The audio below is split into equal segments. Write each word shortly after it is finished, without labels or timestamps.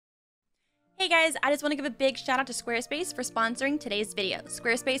Hey guys, I just want to give a big shout out to Squarespace for sponsoring today's video.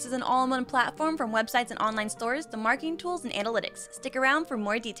 Squarespace is an all-in-one platform from websites and online stores to marketing tools and analytics. Stick around for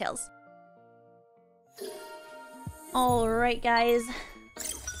more details. Alright guys.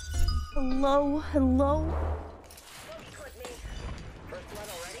 Hello. First blood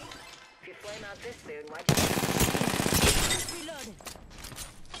already? If you flame out this soon, why reloaded.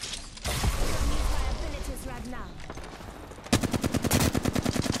 I don't need my abilities right now.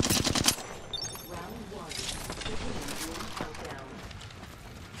 Round one. Beginning countdown.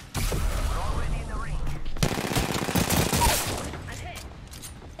 We're already in the ring. I'm hit.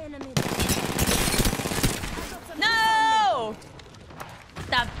 Enemy. No!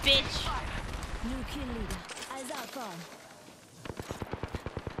 That bitch. New kill leader. Eyes out for.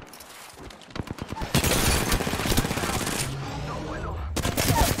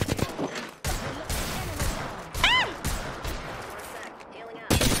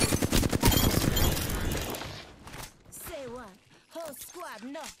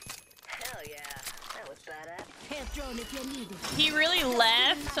 No. Hell yeah. That was badass. Hand drone if you need it. He really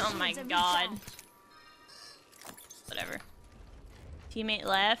left? Oh my god. Whatever. Teammate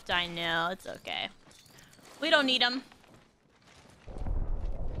left? I know. It's okay. We don't need him.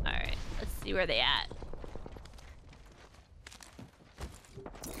 Alright. Let's see where they at.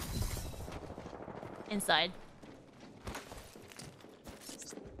 Inside.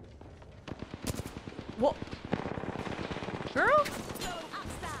 What? Girl?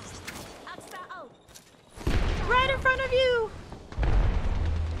 Right in front of you!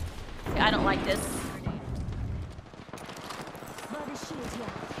 Yeah, I don't like this. Body shield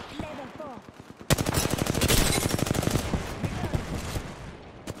here. Level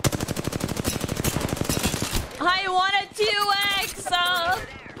 4. I want a 2x!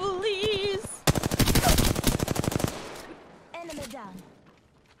 Please! Enemy down.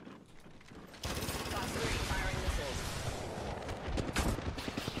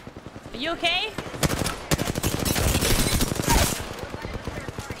 Are you okay?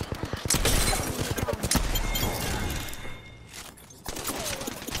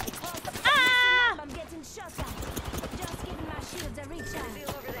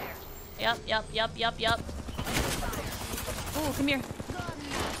 Yep. Ooh, come here.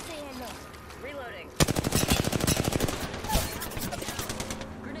 Reloading.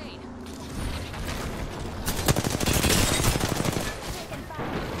 Grenade.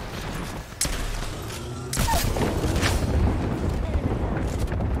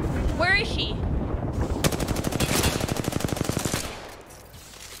 Where is she?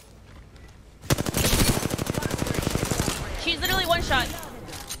 She's literally one shot.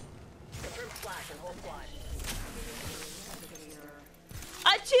 A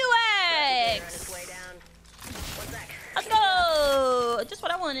 2x! Let's go! Just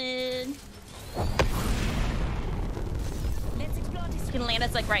what I wanted. You can land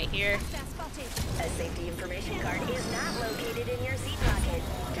us like right here. A safety information card is not located in your seat pocket.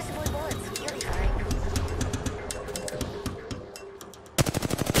 Just avoid bullets. You'll be fine.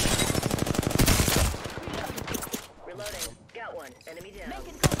 Reloading. Got one. Enemy down.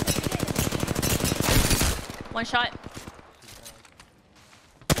 One shot.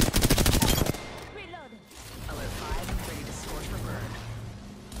 Alert 5 ready to scorch for burn.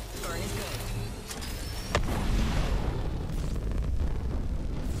 Burn is good.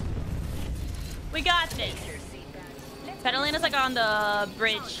 We got this. Catalina's like on the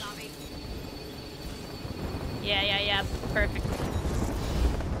bridge. Yeah. Perfect.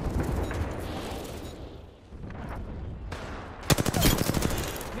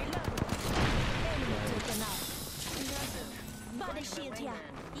 Body shield here.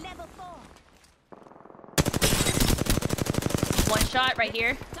 Level 4. One shot right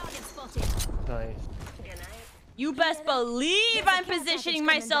here. Target spotted. Nice. You best believe I'm positioning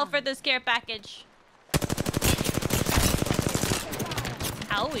myself for this care package.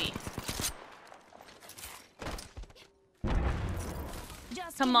 Owie.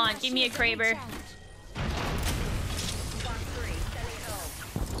 Come on, give me a Kraber.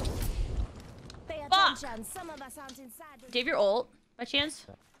 Fuck! Do you have your ult by chance?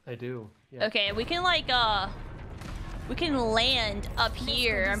 I do. Yeah. Okay, we can like we can land up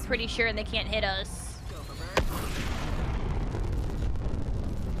here, I'm pretty sure, and they can't hit us.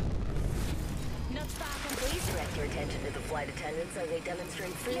 Please direct your attention to the flight attendants as they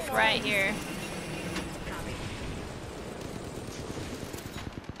demonstrate free fall. Right here. Copy.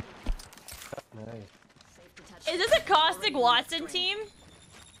 Nice. Is this a Caustic Watson team?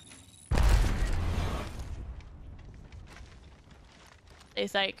 They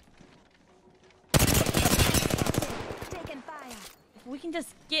psych. Taking fire. We can can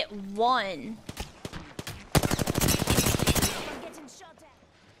just get one.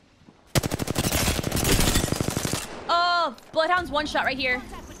 Oh, Bloodhound's one shot right here.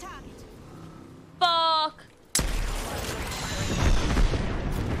 Fuck.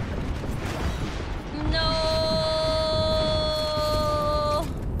 No.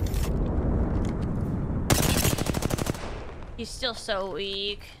 He's still so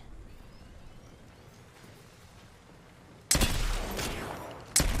weak.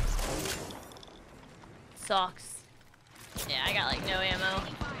 Sucks. Yeah, I got like no ammo.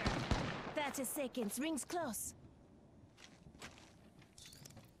 30 seconds, rings close.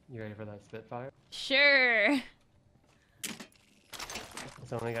 You ready for that Spitfire? Sure.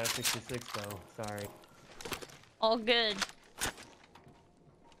 It's only got 66 though. Sorry. All good.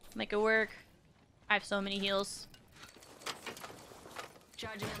 Make it work. I have so many heals.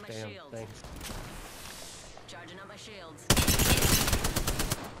 Charging up my Damn. shields. Thanks. Charging up my shields.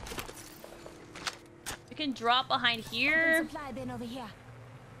 We can drop behind here. Supply bin over here.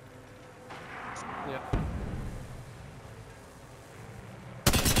 Yep.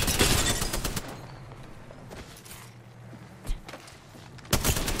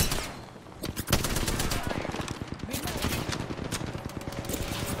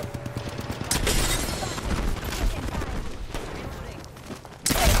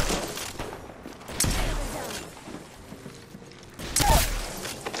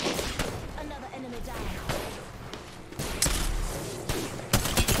 Another enemy down.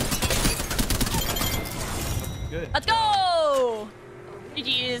 Good. Let's go!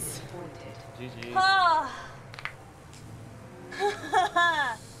 GG's. GG. Ah.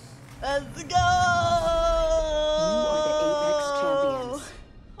 Let's go! You are the Apex champions.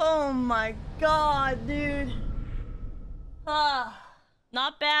 Oh my god, dude. Ah.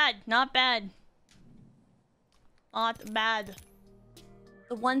 Not bad, not bad. Not bad.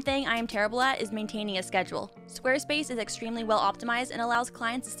 The one thing I am terrible at is maintaining a schedule. Squarespace is extremely well optimized and allows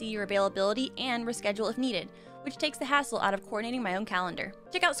clients to see your availability and reschedule if needed, which takes the hassle out of coordinating my own calendar.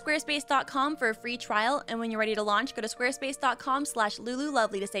 Check out squarespace.com for a free trial, and when you're ready to launch, go to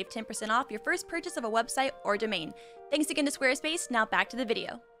squarespace.com/lululovely to save 10% off your first purchase of a website or domain. Thanks again to Squarespace. Now back to the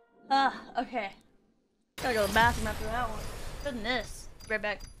video. Okay. Gotta go to the bathroom after that one. Goodness. Be right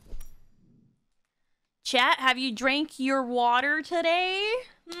back. Chat, have you drank your water today?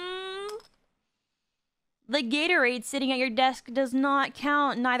 The Gatorade sitting at your desk does not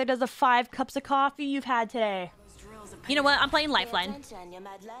count. Neither does the 5 cups of coffee you've had today. You know what? I'm playing Lifeline.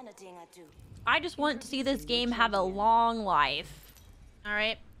 I just want to see this game have a long life.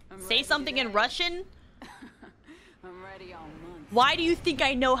 Alright? Say something in Russian? I'm ready all month. Why do you think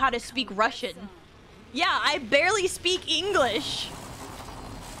I know how to speak Russian? Yeah, I barely speak English.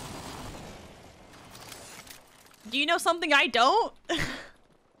 Do you know something I don't?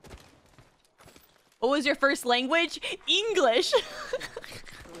 What was your first language? English.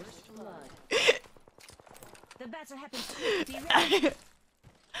 The battle happens quick. Be ready.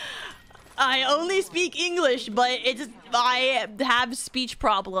 I only speak English, but I have speech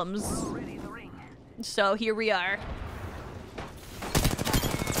problems. So here we are.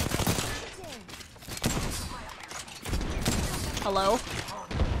 Hello?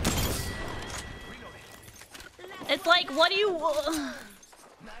 It's like, what do you...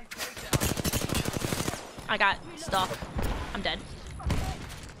 I got stuck. I'm dead.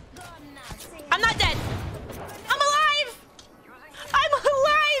 I'm not dead! I'm alive! I'm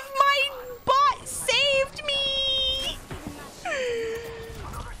alive! My bot saved me!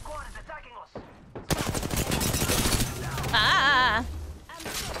 Ah!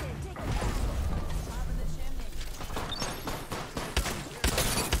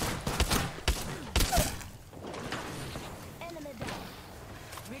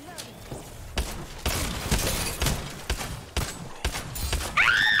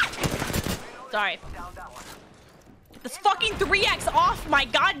 Sorry. Get this fucking 3x off my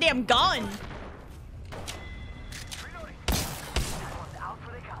goddamn gun!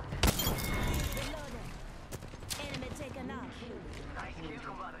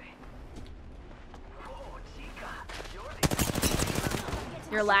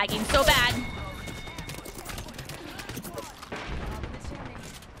 You're lagging so bad.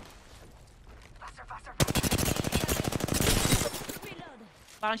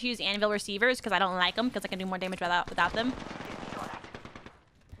 Why don't you use anvil receivers? Because I don't like them, because I can do more damage without them.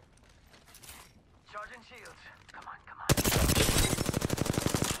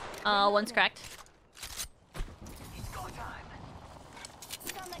 One's cracked.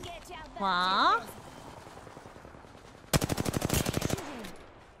 What?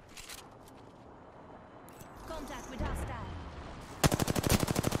 Contact with hostile.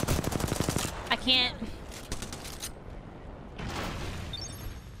 can't.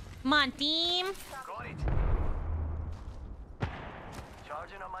 Come on, team. Got it.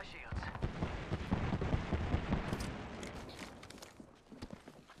 Charging on my shields.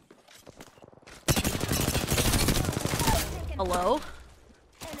 Hello?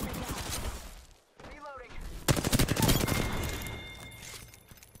 Reloading.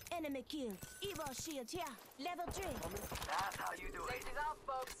 Enemy kill. Evo shield here. Level 3. That's how you do it. Safety's out,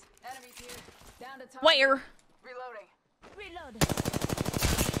 folks. Enemies here. Down to top. Where? Reloading. Reload.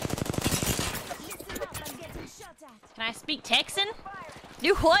 Listen up, I'm getting shot at. Can I speak Texan?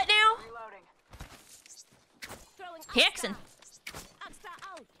 Do what now? Reloading. Throwing Texan. Extra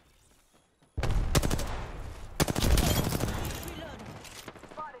out. Reload.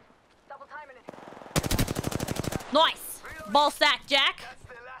 Spotted. Double timing it. Nice. Ball sack, Jack. That's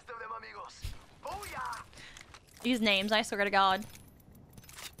the last of them, amigos. Booyah! These names, I swear to God.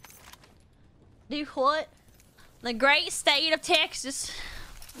 Do what? The great state of Texas.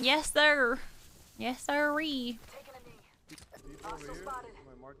 Yes, sir. Yes, sirree. Taking a knee. Also spotted.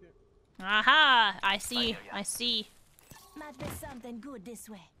 Aha! I see. I see. Might be something good this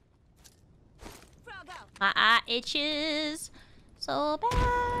way. Frog out. My eye itches so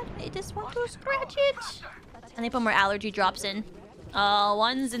bad. I just want to scratch it. And they put more allergy drops in.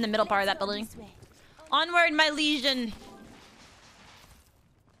 One's in the middle part of that building. This way. Onward, my legion.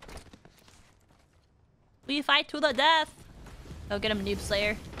 We fight to the death. Go get him, Noob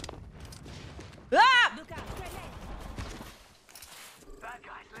Slayer. Ah! Look out. Grenade. Bad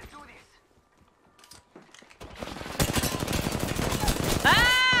guys, let's do this.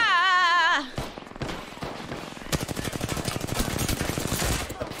 Ah!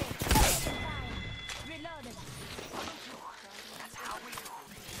 Reloaded. That's how we do.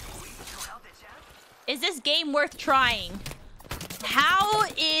 We held the champ. Is this game worth trying? How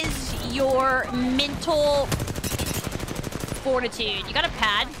is your mental fortitude? You got a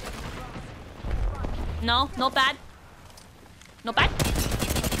pad? No? No pad? No pad?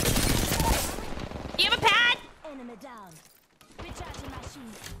 Do you have a pad? Enemy down. Recharging my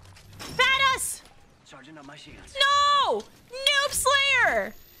shield. Pad us! Charging on my shields. No! Noob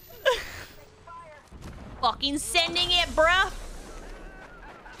Slayer! Fucking sending it, bruh.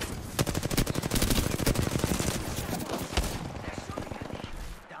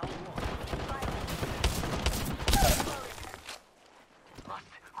 Down one. Must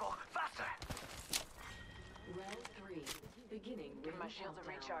go faster. Round 3. Beginning Give my ring shields a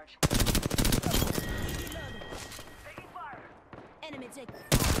countdown. recharge. Taking fire. Enemy take.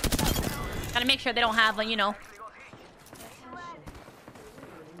 Gotta make sure they don't have, you know.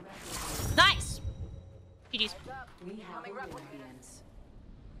 Nice! GG's. We have Olympians.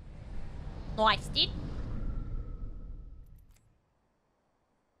 Nice, dude.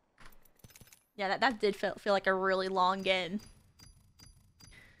 Yeah, that did feel like a really long game.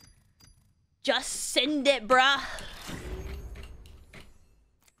 Just send it, bruh.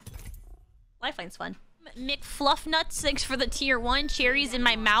 Lifeline's fun. McFluffnuts, thanks for the tier 1. Cherries in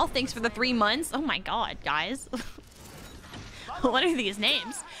my mouth, thanks for the 3 months. Oh my god, guys. What are these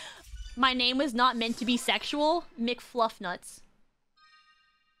names? My name was not meant to be sexual. McFluffnuts.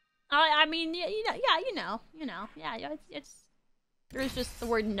 I mean, yeah, you know. Yeah, it's there's just the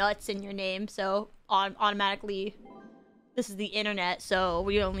word nuts in your name, so automatically, this is the internet, so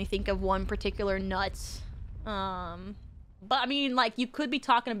we only think of one particular nuts. But I mean, like, you could be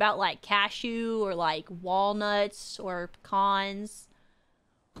talking about like cashew or like walnuts or pecans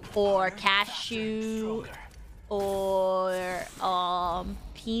or cashew or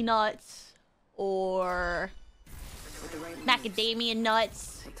peanuts or With the right macadamia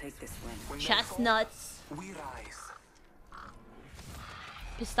nuts, we'll take this win. chestnuts, We rise.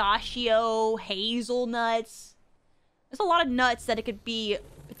 pistachio, hazelnuts. There's a lot of nuts that it could be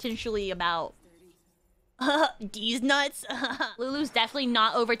potentially about. These nuts. Lulu's definitely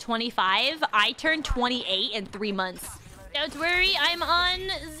not over 25. I turned 28 in 3 months. Don't worry, I'm on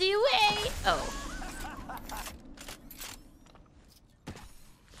the way. Oh.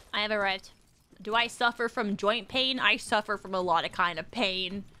 I have arrived. Do I suffer from joint pain? I suffer from a lot of kind of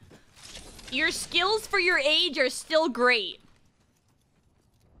pain. Your skills for your age are still great.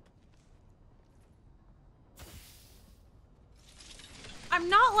 I'm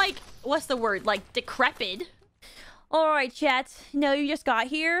not like, what's the word? Like decrepit. Alright, chat. No, you just got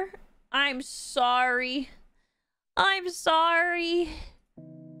here. I'm sorry. I'm sorry.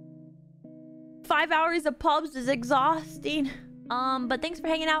 5 hours of pubs is exhausting. But thanks for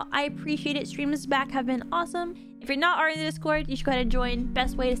hanging out. I appreciate it. Streams is back have been awesome. If you're not already in the Discord, you should go ahead and join.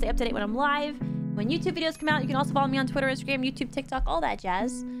 Best way to stay up to date when I'm live. When when YouTube videos come out. You can also follow me on Twitter, Instagram, YouTube, TikTok, all that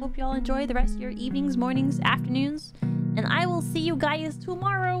jazz. Hope you all enjoy the rest of your evenings, mornings, afternoons. And I will see you guys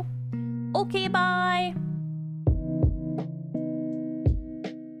tomorrow. Okay, bye.